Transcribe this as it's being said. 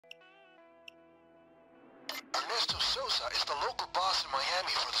Mr. Sosa is the local boss in Miami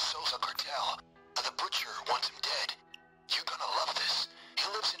for the Sosa cartel. The butcher wants him dead. You're gonna love this. He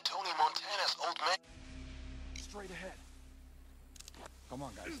lives in Tony Montana's old man. Straight ahead. Come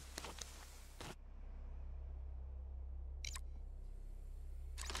on, guys.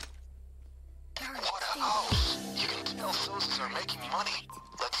 What a house. You can tell Sosas are making money.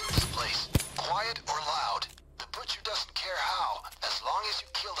 Let's see this place. Quiet or loud. The butcher doesn't care how, as long as you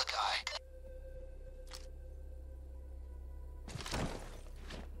kill the guy.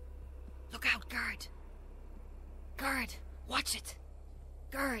 Look out, guard. Guard, watch it.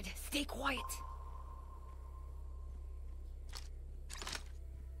 Guard, stay quiet.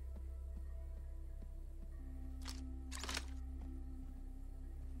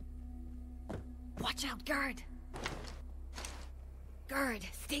 Watch out, guard. Guard,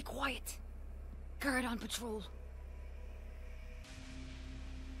 stay quiet. Guard on patrol.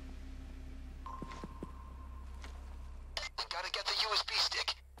 We gotta get the USB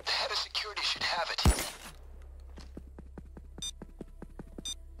stick. The head of security should have it.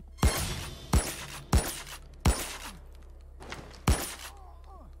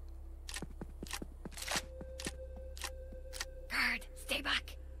 Guard, stay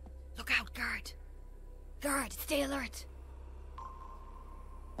back. Look out, guard. Guard, stay alert.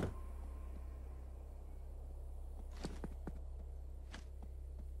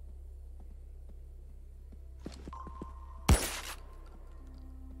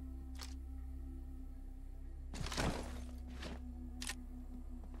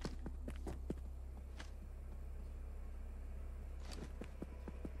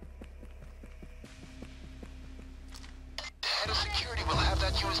 The head of security will have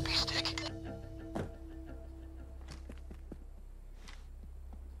that USB stick.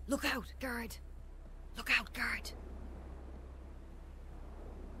 Look out, guard. Look out, guard.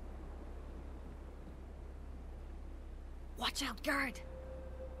 Watch out, guard.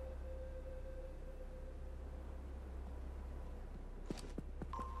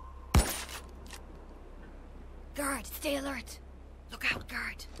 Guard, stay alert. Look out,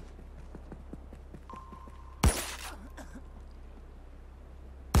 guard.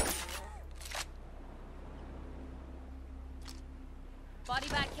 Body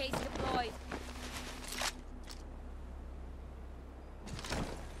bag case deployed.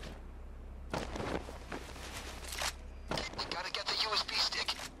 We gotta get the USB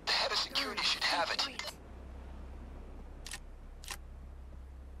stick. The head of security should have it.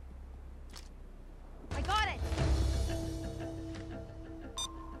 I got it!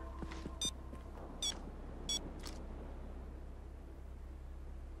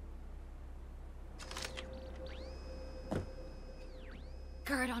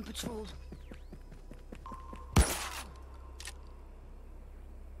 Guard on patrol.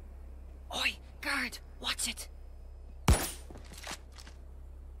 Oi, guard, watch it.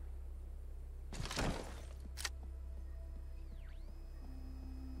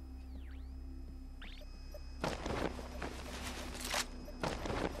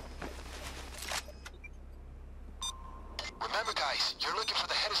 Remember, guys, you're looking for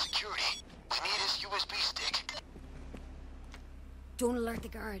the head of security. We need his USB stick. Don't alert the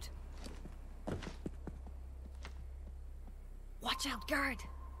guard. Watch out, guard.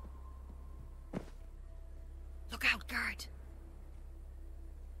 Look out, guard.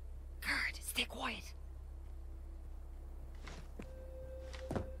 Guard, stay quiet.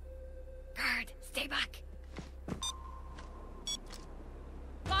 Guard, stay back.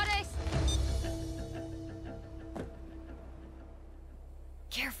 Got it!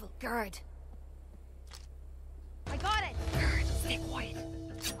 Careful, guard. I got it! Guard, stay quiet.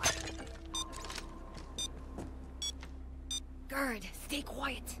 Guard, stay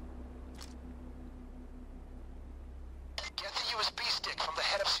quiet. Get the USB stick from the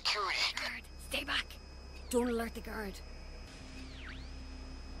head of security. Guard, stay back. Don't alert the guard.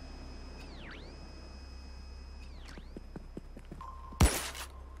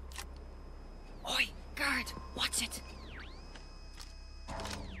 Oi, guard, watch it.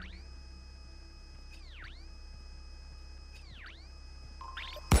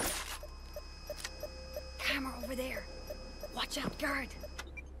 Camera over there. Watch out, guard.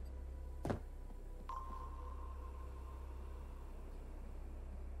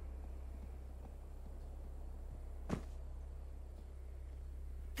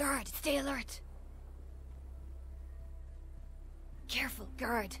 Guard, stay alert. Careful,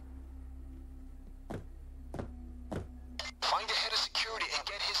 guard. Find the head of security and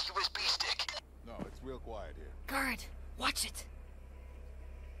get his USB stick. No, it's real quiet here. Guard, watch it.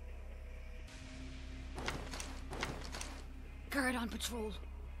 Guard on patrol.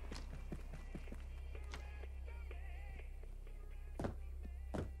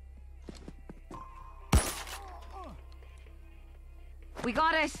 We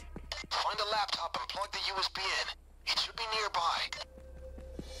got it. Find a laptop and plug the USB in. It should be nearby.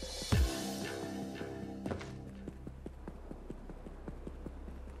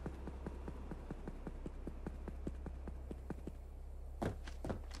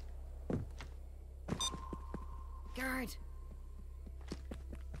 Guard.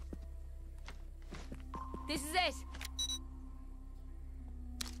 This is it.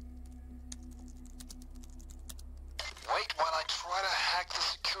 Wait while I try to hack the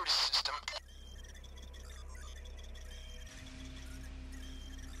security system.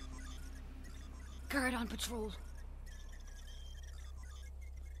 Guard on patrol.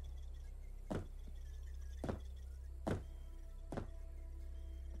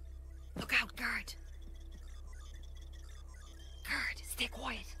 Look out, guard. Guard, stay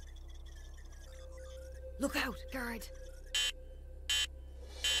quiet. Look out, guard.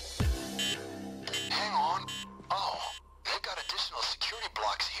 Hang on. Oh, they've got additional security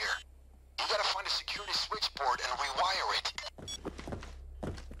blocks here. You gotta find a security switchboard and rewire it.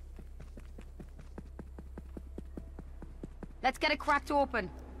 Let's get it cracked open.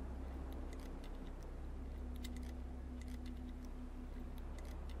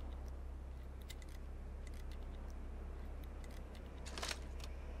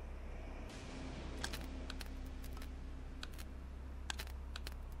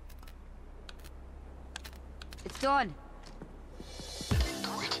 It's done.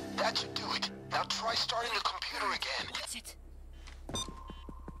 Great, that should do it. Now try starting the computer again. What's it?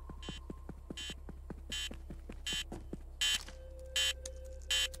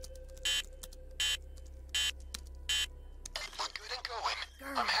 We're good and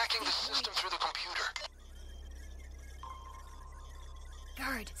going. I'm hacking the system through the computer.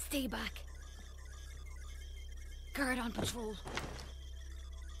 Guard, stay back. Guard on patrol.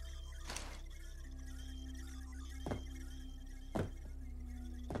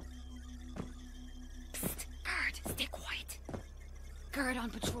 Psst, guard, stay quiet. Guard on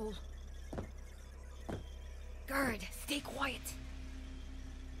patrol. Guard, stay quiet.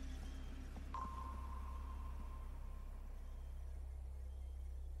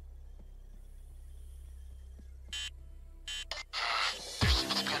 There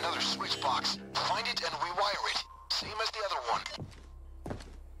seems to be another switch box. Find it and rewire it. Same as the other one.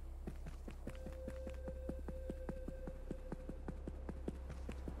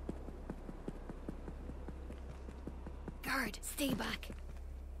 Guard, stay back.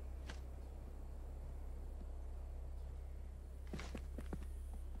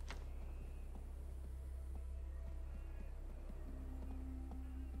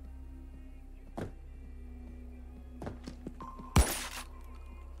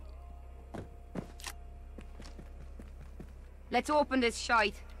 Let's open this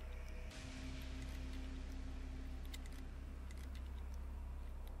shite.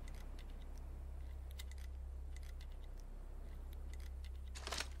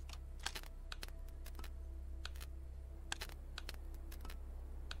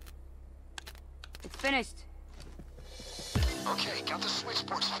 It's finished. Okay, got the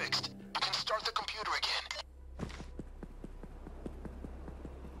switchboards fixed. You can start the computer again.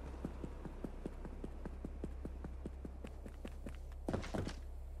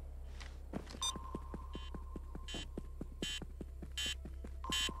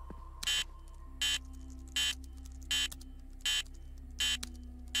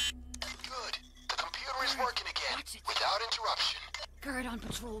 Good. The computer is working again, Watch it. without interruption. Guard on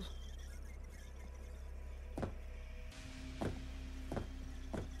patrol.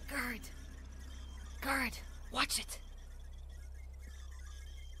 Guard. Guard, watch it.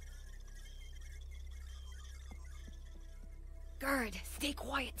 Guard, stay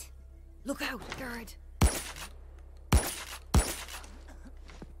quiet. Look out, guard.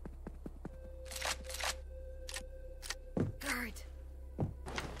 Guard.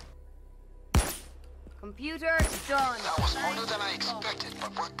 Computer done. That was harder than I expected, but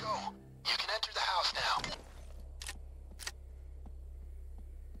we're go. You can enter the house now.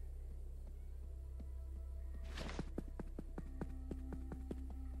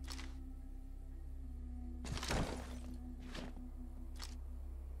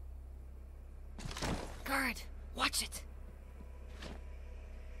 Guard, watch it.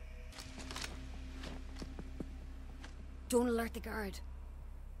 Don't alert the guard.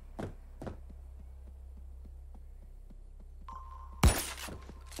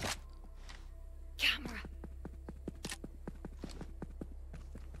 Camera.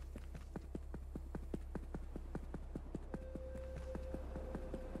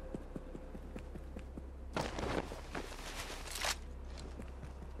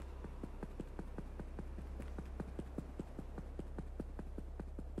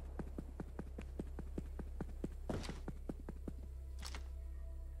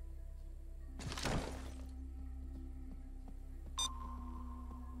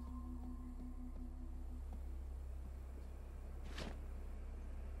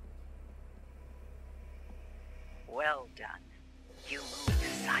 Well done. You move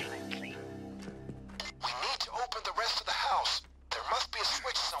silently. We need to open the rest of the house. There must be a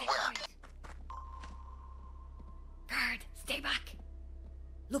switch somewhere. Guard, stay back.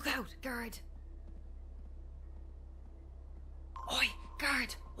 Look out, guard. Oi,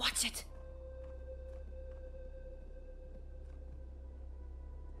 guard, watch it.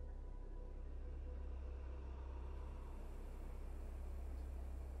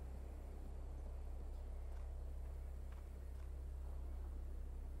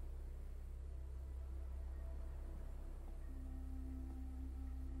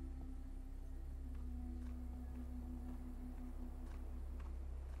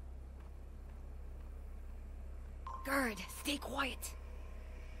 Guard, stay quiet.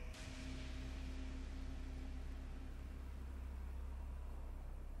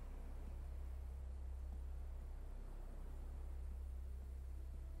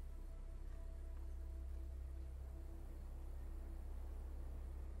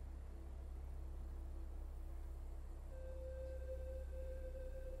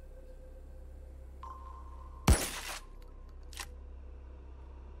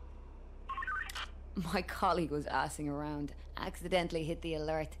 My colleague was assing around. Accidentally hit the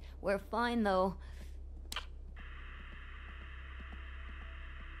alert. We're fine, though.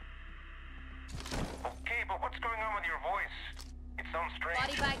 Okay, but what's going on with your voice? It sounds strange.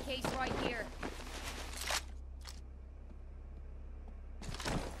 Body bag case right here.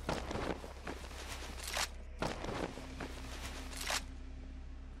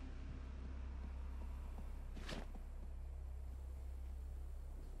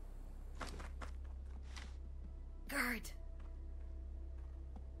 Guard.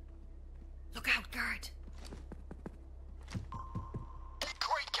 Look out, guard.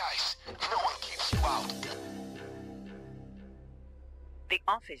 Great, guys. No one keeps you out. The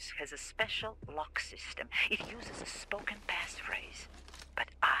office has a special lock system. It uses a spoken passphrase. But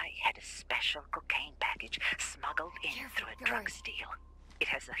I had a special cocaine package smuggled in Careful, through a guard. drugs deal. It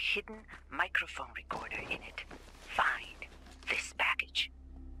has a hidden microphone recorder in it. Find this package.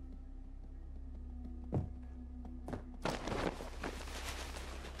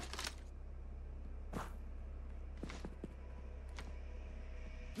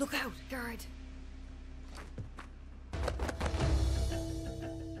 Look out, guard.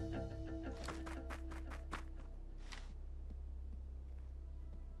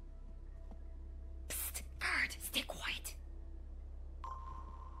 Psst, guard, stay quiet.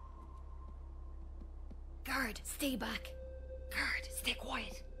 Guard, stay back. Guard, stay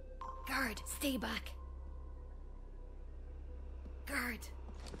quiet. Guard, stay back. Guard.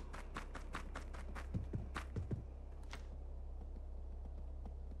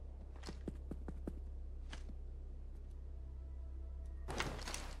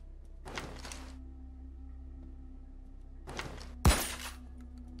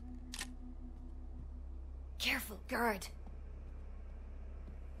 Careful, guard.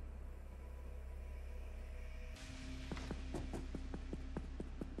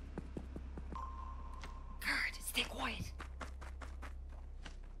 Guard, stay quiet.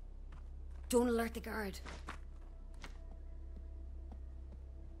 Don't alert the guard.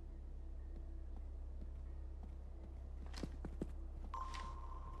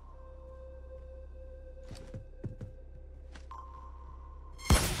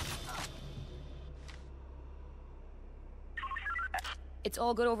 It's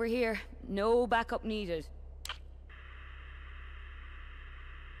all good over here. No backup needed.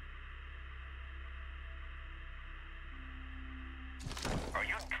 Are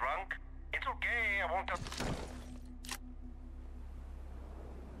you drunk? It's okay, I won't have...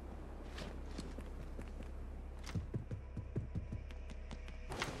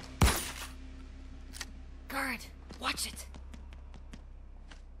 Guard, watch it.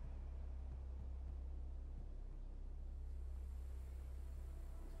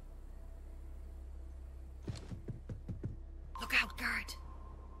 Look out, guard.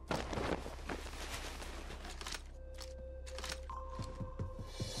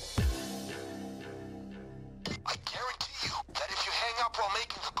 I guarantee you that if you hang up while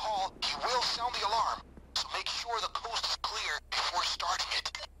making the call, he will sound the alarm. So make sure the coast is clear before starting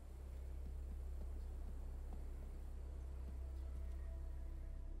it.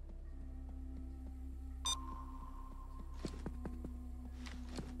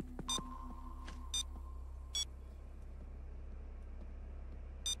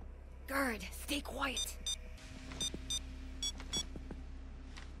 Guard, stay quiet.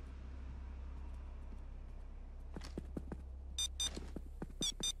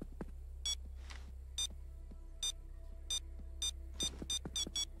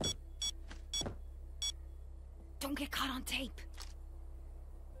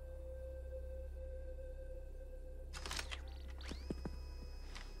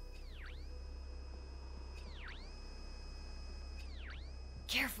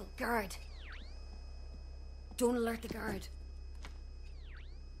 Careful, guard. Don't alert the guard.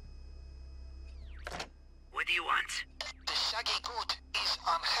 What do you want? The shaggy goat is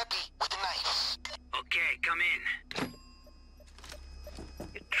unhappy with the knives. Okay, come in.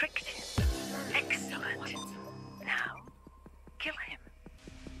 You tricked him. Excellent. Now, kill him.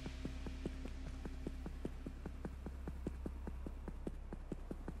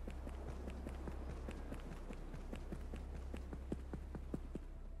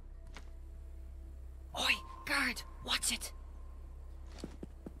 Oi, guard, watch it.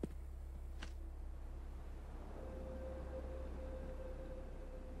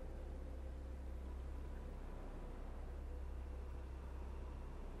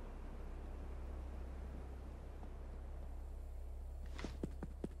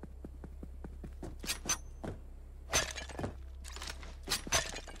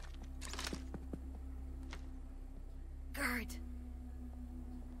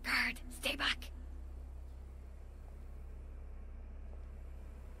 Guard, stay back.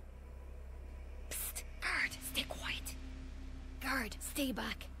 Psst, guard, stay quiet. Guard, stay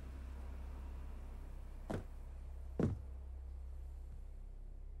back.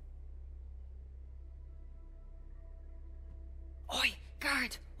 Oi,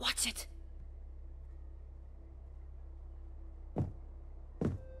 guard, watch it.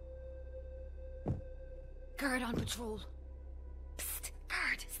 Guard on patrol. Psst,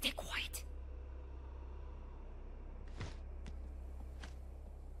 guard, stay quiet.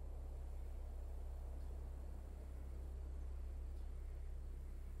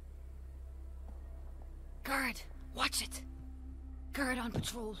 Guard, watch it. Guard on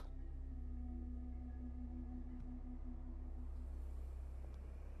patrol.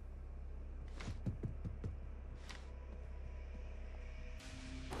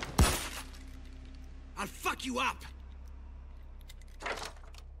 I'll fuck you up!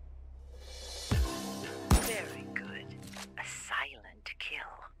 Very good. A silent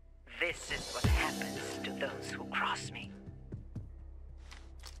kill. This is what happens to those who cross me.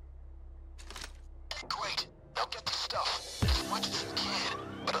 Great. Now get the stuff. As much as you can,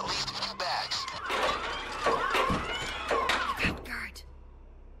 but at least a few bags. Look out, guard.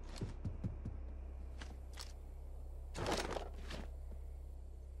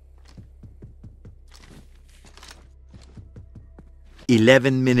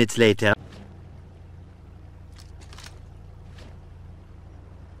 Eleven minutes later.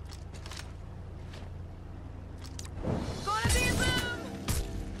 Gonna be a boom!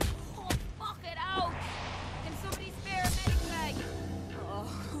 Oh, fuck it out! Can somebody spare a medic bag? Oh,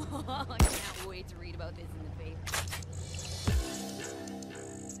 I can't wait to read about this in the paper.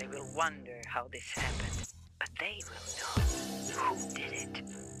 They will wonder how this happened, but they will know who did it.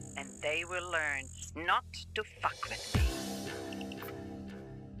 And they will learn not to fuck with me.